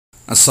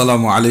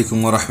Assalamu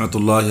alaikum wa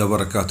rahmatullahi wa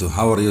barakatuh.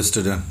 How are you,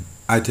 student?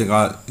 I think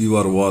you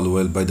are all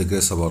well by the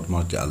grace of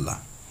Almighty Allah.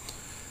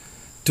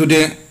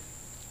 Today,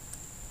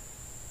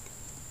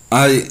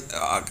 I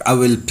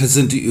will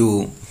present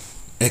you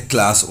a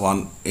class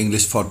on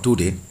English for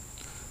today,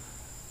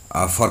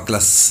 for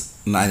class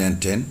 9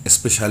 and 10,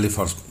 especially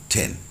for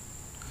 10.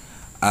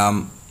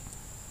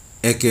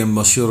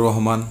 A.K.M.Moshiur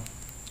Rahman,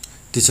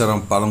 teacher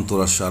on Palam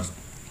Turashar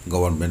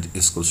Government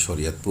School,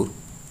 Shariatpur.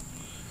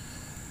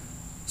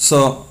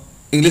 So,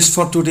 English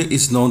for today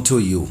is known to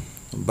you,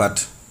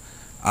 but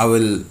I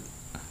will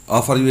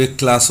offer you a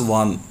class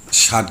 1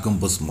 Shat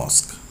Gambuj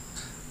Mosque.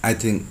 I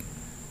think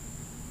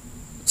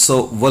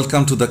so.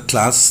 Welcome to the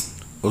class.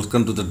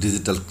 Welcome to the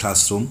digital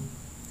classroom.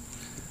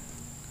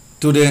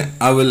 Today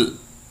I will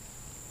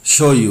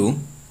show you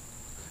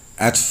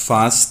at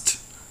first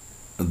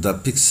the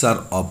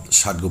picture of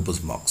Shat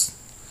Gambuj Mosque.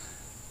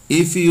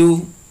 If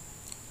you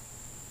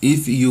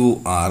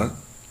are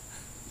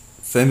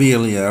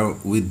familiar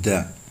with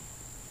the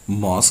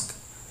mosque,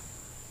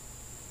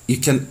 you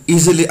can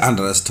easily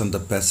understand the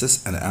passage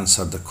and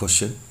answer the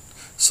question.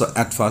 So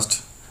at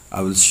first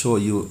I will show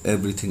you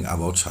everything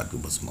about Shat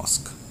Gambuj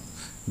Mosque.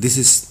 This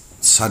is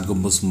Shat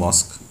Gambuj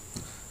Mosque.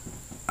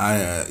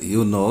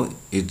 You know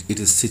it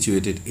is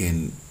situated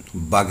in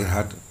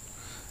Bagherhat.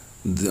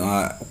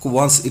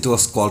 Once it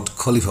was called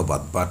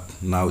Khalifabad, but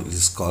now it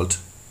is called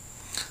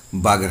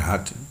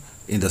Bagherhat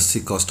in the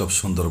sea coast of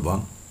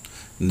Sundarban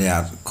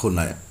near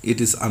Khulna.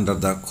 It is under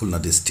the Khulna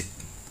district.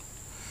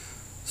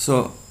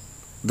 So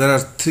there are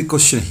three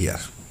questions here.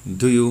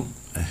 Do you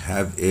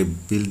have a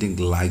building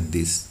like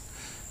this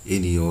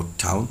in your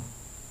town?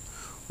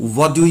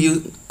 What do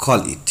you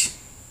call it?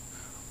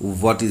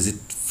 What is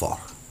it for?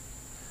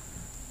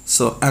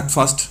 So at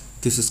first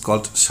this is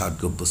called Shat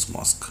Gambuj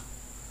Mosque.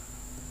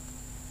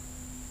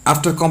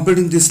 After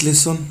completing this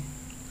lesson,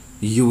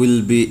 you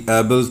will be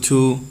able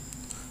to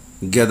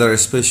gather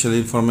special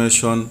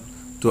information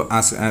to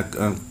ask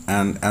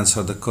and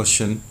answer the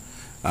question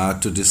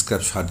to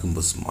describe Shat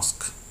Gambuj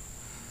Mosque.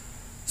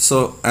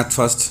 So at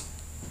first,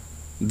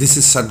 this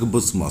is Shat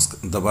Gambuj Mosque,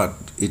 but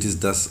it is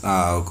the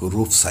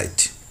roof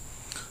side.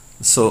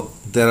 So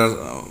there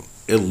are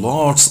a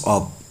lots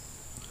of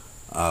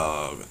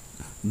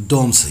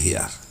domes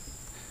here.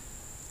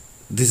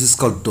 This is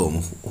called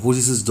dome. What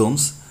is this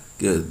domes?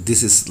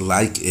 This is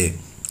like a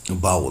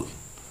bowl.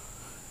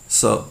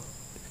 So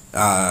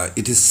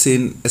it is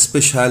seen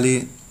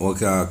especially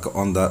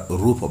on the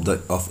roof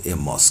of a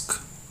mosque.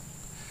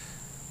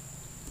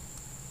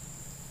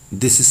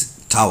 This is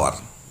tower.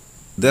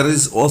 There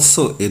is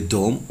also a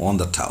dome on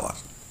the tower.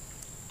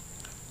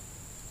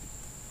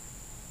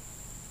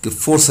 The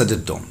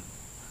four-sided dome.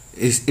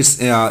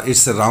 It's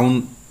a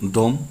round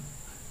dome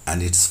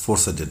and it's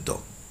four-sided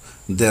dome.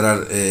 There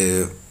are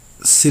a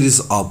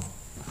series of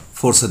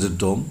four-sided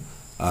dome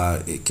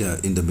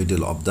in the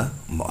middle of the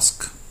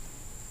mosque.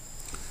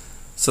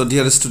 So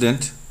dear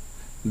student,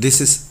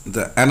 this is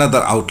the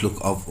another outlook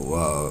of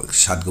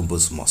Shat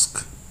Gambuj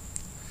Mosque.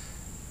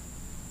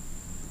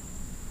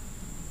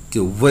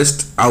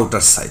 West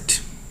outer side.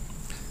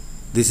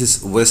 This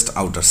is west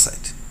outer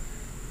side.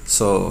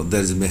 So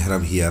there is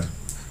mihrab here.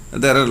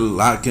 There are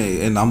like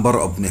a number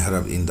of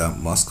mihrab in the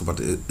mosque, but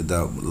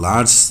the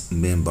large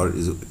member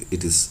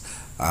is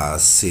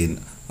seen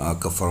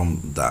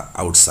from the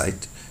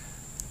outside.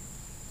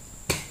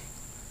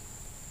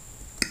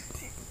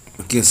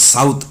 Okay,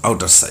 south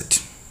outer side.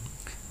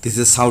 This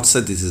is south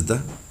side. This is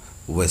the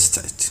west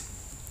side.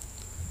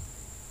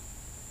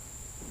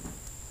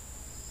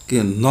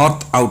 Okay,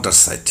 north outer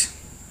side.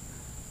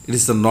 It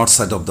is the north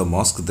side of the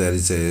mosque. There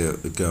is a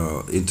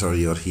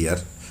interior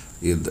here.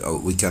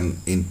 We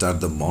can enter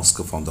the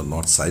mosque from the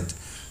north side,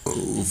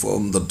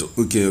 from the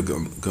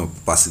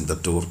passing the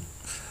door.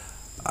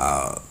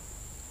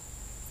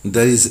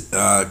 There is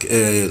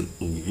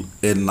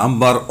a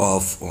number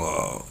of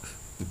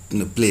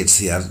plates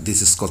here.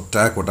 This is called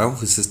terracotta.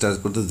 Which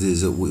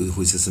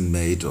is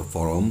made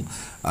from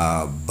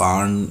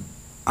burnt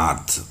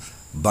earth.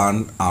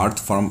 Burnt earth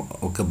from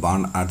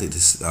burnt earth. It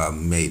is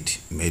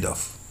made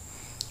of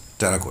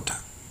terracotta.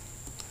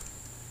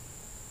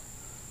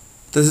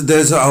 There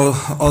is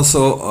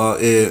also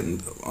a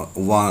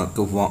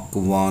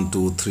 1,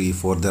 2, 3,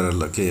 4. There are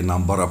like a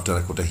number of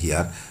terracotta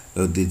here.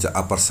 The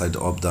upper side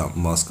of the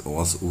mosque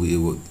also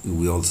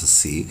we also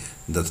see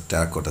the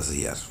terracotta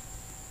here.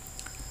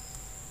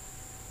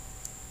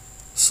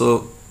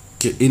 So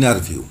inner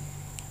view.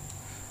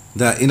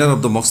 The inner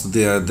of the mosque,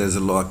 there's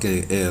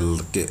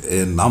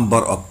a number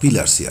of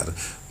pillars here,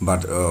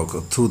 but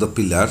through the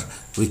pillar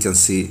we can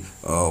see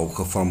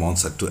from one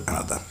side to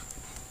another.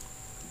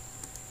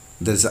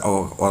 There's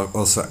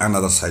also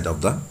another side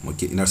of the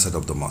inner side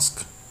of the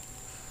mosque.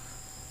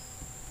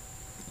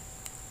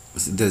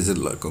 There's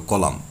a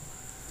column,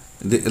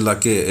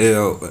 like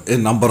a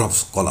number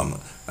of column.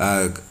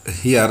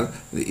 Here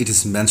it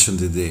is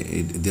mentioned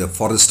the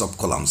forest of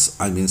columns.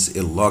 I means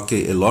a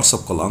lots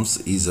of columns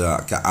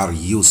are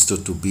used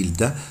to build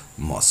the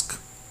mosque.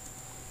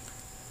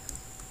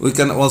 We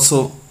can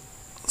also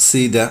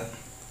see the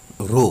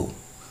row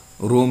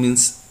Row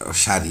means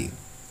shari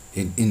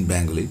in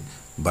Bengali,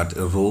 but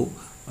row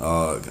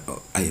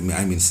I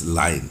means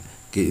line.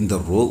 Okay, in the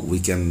row we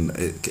can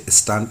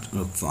stand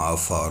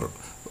for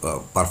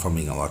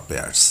performing our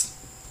prayers.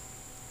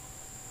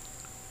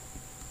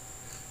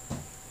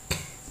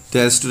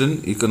 Dear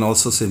student, you can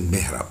also say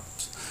mihrab.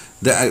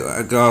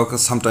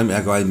 Some time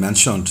ago I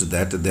mentioned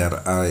that there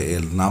are a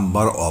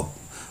number of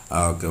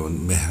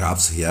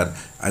mihrabs here.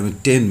 I mean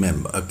 10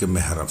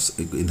 mihrabs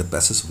in the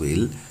passage.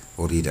 We'll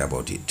read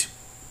about it.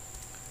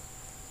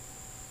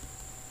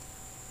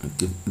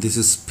 Okay. This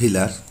is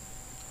pillar.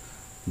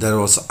 There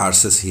was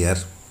arches here.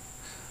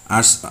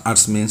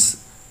 Arch means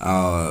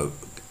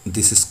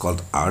this is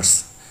called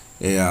arch.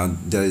 There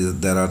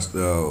are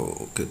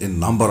a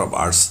number of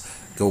arches.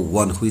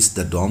 One which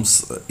the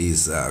domes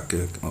is are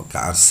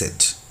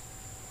set.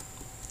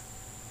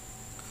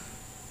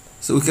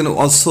 So we can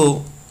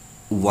also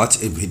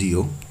watch a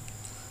video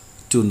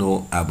to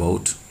know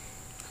about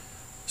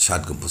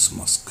Shat Gambuj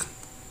Mosque.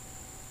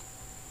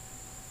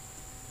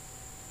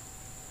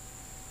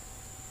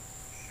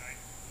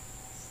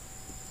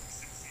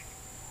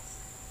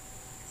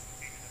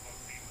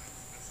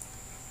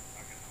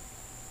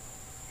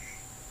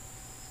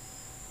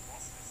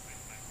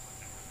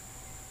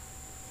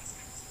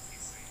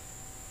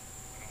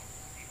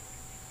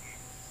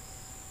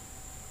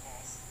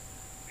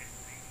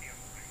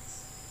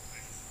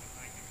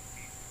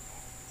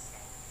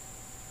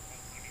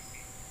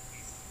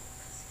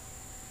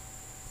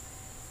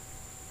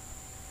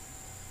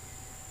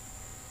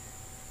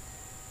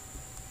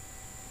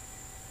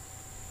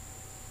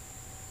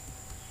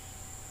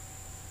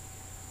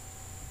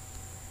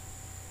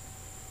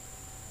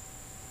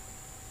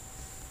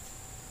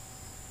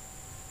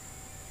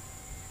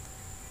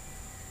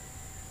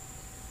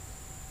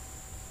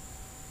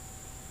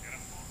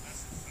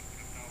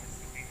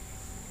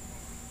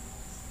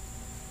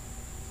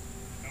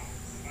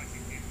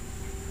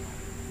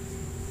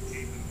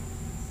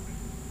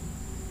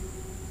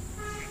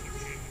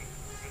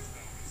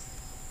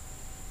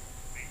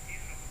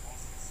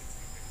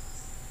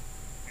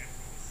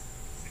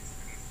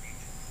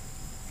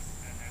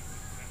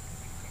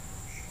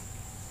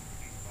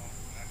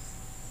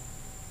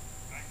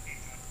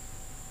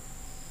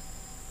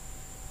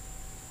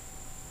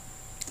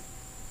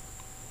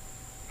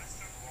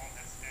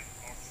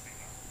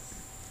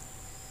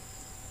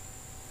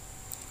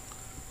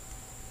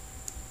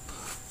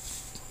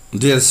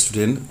 Dear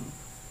student,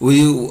 we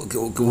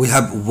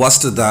have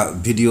watched the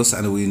videos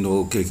and we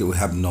know we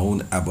have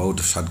known about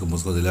Shat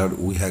Gambuj Mosque.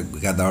 We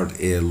have gathered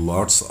a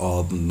lots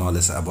of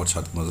knowledge about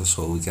Shat Gambuj Mosque,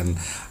 so we can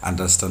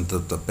understand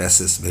the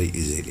passage very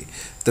easily.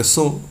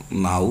 So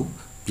now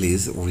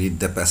please read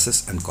the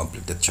passage and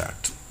complete the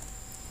chart.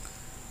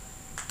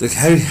 The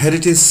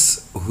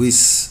heritage which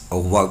is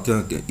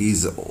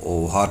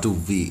what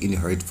we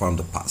inherit from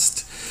the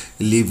past,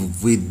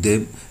 live with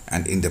them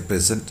and in the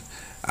present,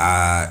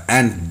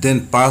 and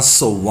then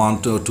pass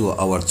on to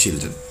our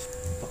children,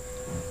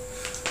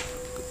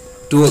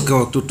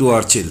 to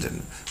our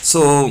children.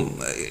 So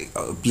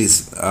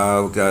please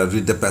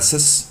read the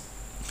passage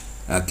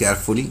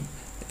carefully.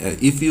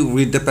 If you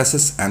read the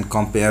passage and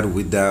compare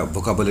with the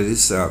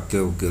vocabularies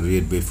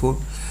read before,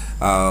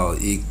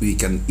 we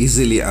can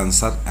easily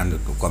answer and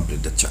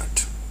complete the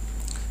chart.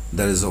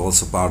 There is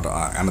also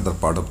another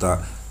part of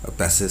the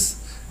passage.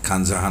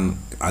 Khan Jahan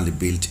Ali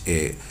built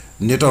a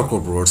network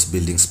of roads,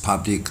 buildings,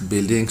 public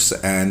buildings,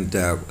 and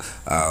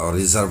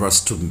reservoirs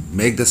to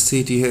make the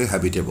city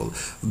habitable.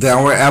 There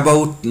were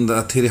about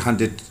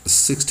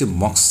 360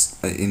 mosques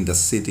in the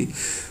city.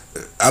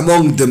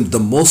 Among them, the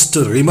most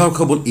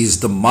remarkable is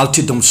the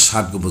multi-dome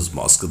Shat Gambuj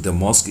Mosque. The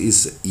mosque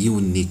is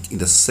unique in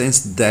the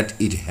sense that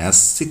it has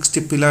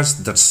 60 pillars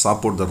that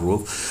support the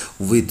roof,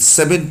 with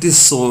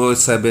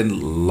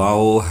 77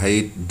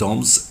 low-height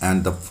domes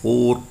and the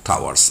 4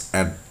 towers.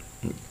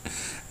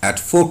 At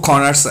 4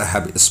 corners, I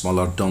have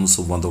smaller domes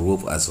on the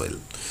roof as well.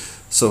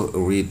 So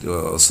read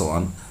so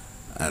on,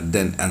 and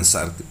then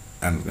answer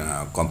and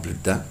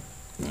complete the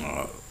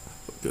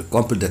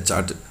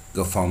chart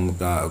from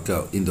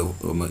in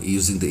the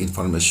using the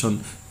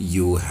information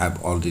you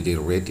have already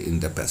read in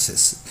the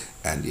passage,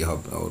 and you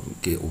have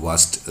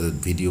watched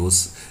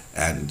videos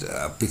and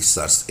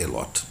pictures a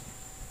lot.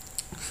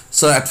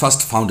 So at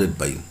first, founded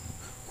by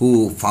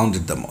who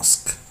founded the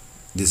mosque?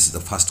 This is the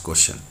first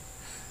question.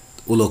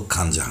 Ulugh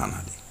Khan Jahan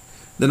Ali.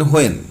 Then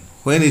when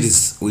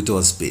it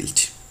was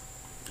built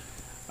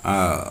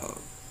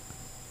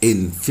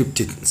in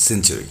 15th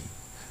century.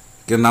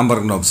 The number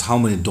of domes, how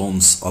many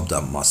domes of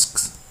the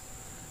mosques?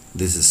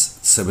 This is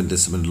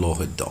 77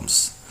 low-height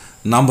domes.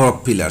 Number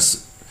of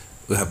pillars,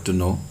 we have to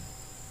know.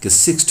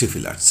 60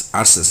 pillars.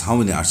 Arches, how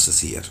many arches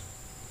here?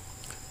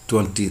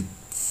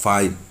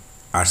 25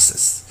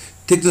 arches.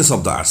 Thickness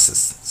of the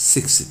arches,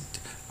 6 feet.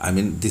 I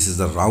mean, this is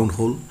the round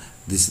hole.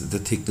 This is the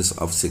thickness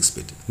of 6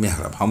 feet.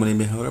 Mihrab, how many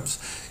mihrabs?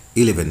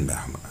 11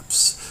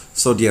 mihrabs.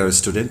 So dear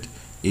student,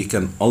 you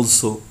can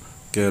also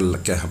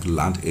have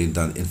learned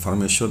the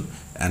information,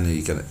 and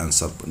you can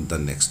answer the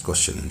next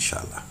question,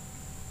 inshallah.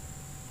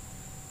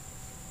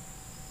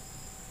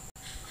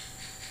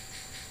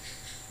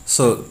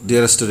 So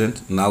dear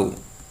student, now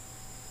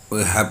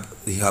you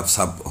have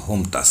some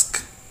home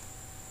task.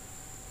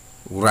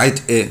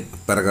 Write a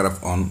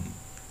paragraph on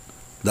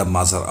the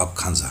Mazar of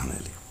Khan Jahan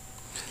Ali.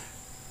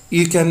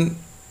 You can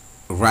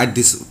write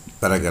this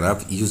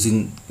paragraph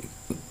using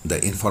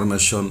the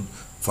information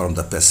from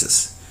the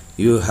passage.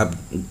 You have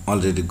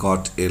already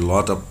got a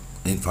lot of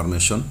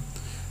information.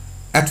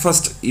 At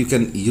first, you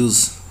can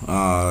use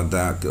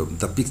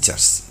the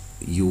pictures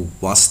you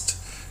watched.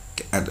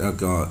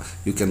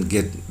 You can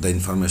get the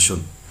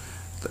information,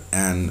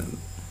 and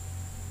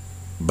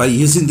by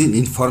using the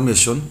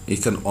information, you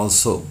can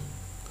also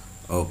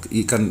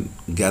you can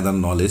gather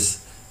knowledge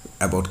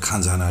about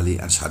Khan Jahan Ali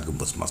and Shat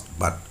Gambuj Mosque.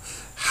 But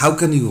how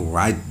can you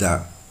write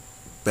the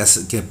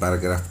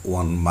paragraph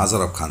on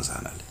Mazar of Khan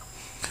Jahan Ali?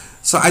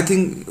 So I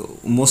think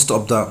most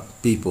of the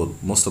people,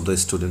 most of the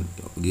students,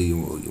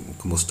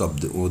 most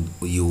of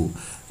you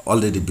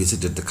already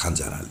visited the Khan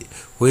Jahan Ali.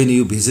 When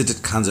you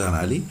visited Khan Jahan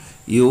Ali,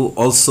 you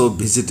also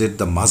visited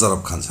the Mazar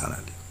of Khan Jahan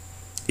Ali.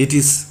 It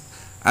is,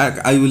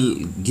 I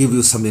will give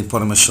you some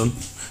information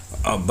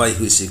by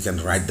which you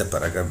can write the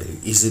paragraph very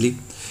easily.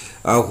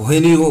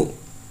 When you,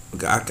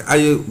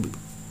 I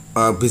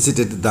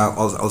visited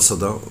also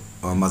the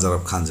Mazar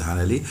of Khan Jahan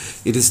Ali.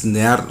 It is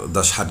near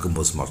the Shat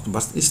Gambuj Mosque,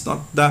 but it's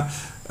not the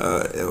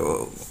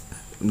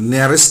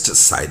nearest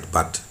side,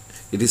 but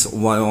it is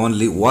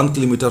only 1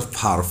 kilometer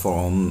far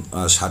from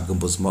Shat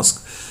Gambuj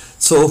Mosque.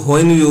 So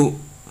when you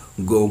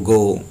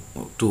go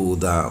to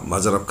the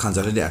Mazar of Khan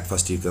Jahan Ali, at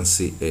first you can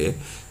see a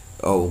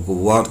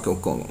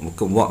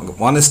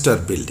one-star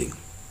building.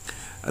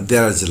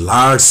 There is a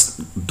large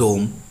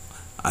dome.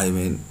 I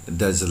mean,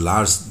 there is a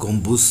large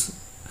gambuz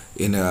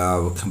in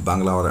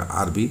Bangla or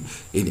Arabic.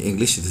 In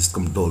English, it is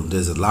called dome. There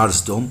is a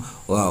large dome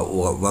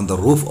on the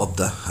roof of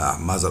the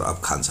Mazar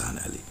of Khan Jahan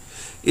Ali.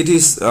 It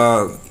is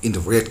in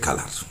red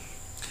color.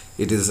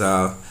 It is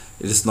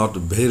not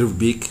very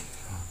big,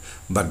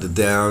 but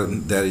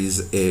there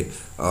is a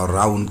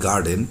round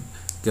garden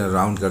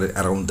around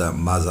the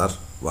Mazar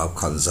of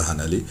Khan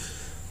Jahan Ali.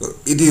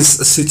 It is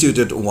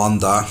situated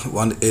on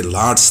a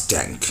large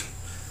tank.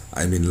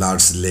 I mean,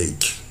 large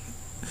lake.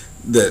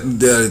 The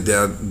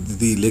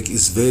lake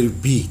is very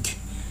big,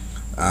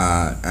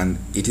 and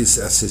it is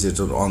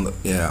situated on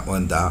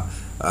the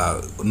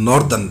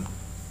northern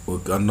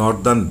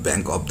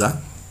bank of the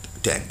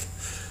tank.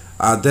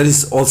 There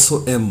is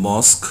also a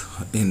mosque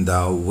in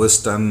the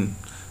western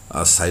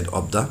side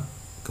of the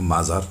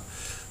Mazar.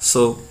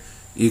 So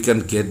you can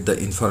get the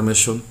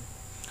information,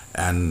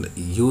 and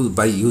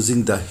by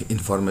using the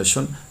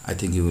information, I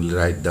think you will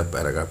write the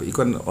paragraph. You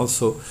can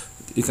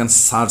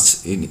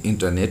search in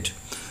internet.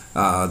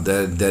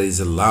 There is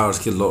a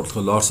lots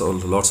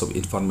of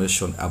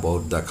information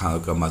about the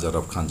Mazar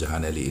of Khan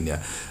Jahan Ali in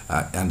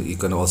and you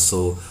can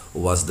also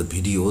watch the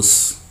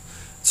videos.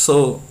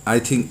 So I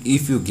think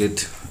if you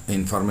get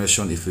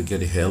information, if you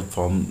get help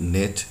from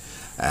net,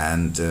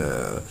 and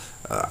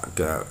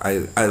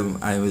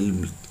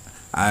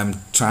I am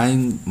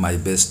trying my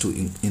best to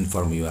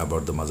inform you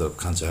about the Mazar of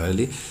Khan Jahan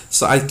Ali.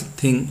 So I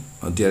think,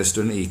 dear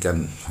student, you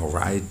can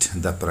write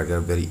the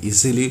paragraph very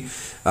easily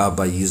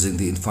by using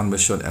the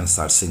information and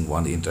searching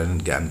on the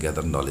internet and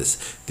gather knowledge.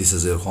 This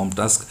is your home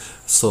task.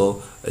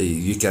 So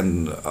you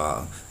can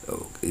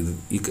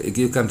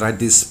write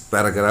this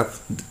paragraph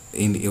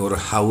in your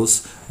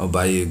house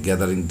by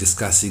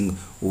discussing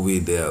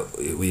with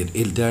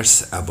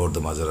elders about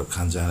the Mazar of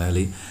Khan Jahan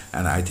Ali.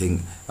 And I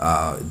think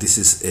this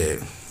is a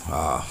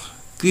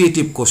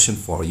creative question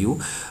for you.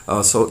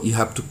 So you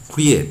have to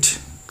create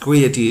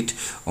it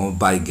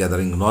by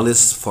gathering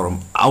knowledge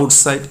from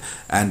outside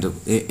and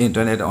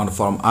internet or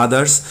from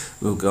others.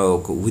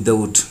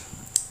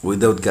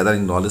 Without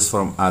gathering knowledge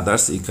from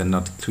others, you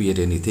cannot create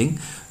anything.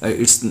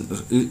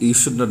 You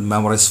should not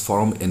memorize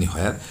from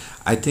anywhere.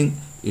 I think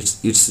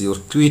it's your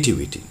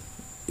creativity.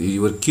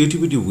 Your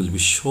creativity will be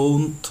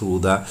shown through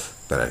the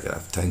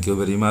paragraph. Thank you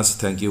very much.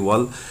 Thank you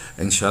all.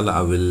 Inshallah,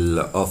 I will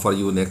offer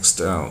you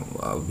next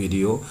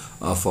video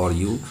for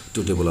you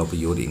to develop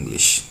your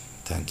English.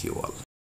 Thank you all.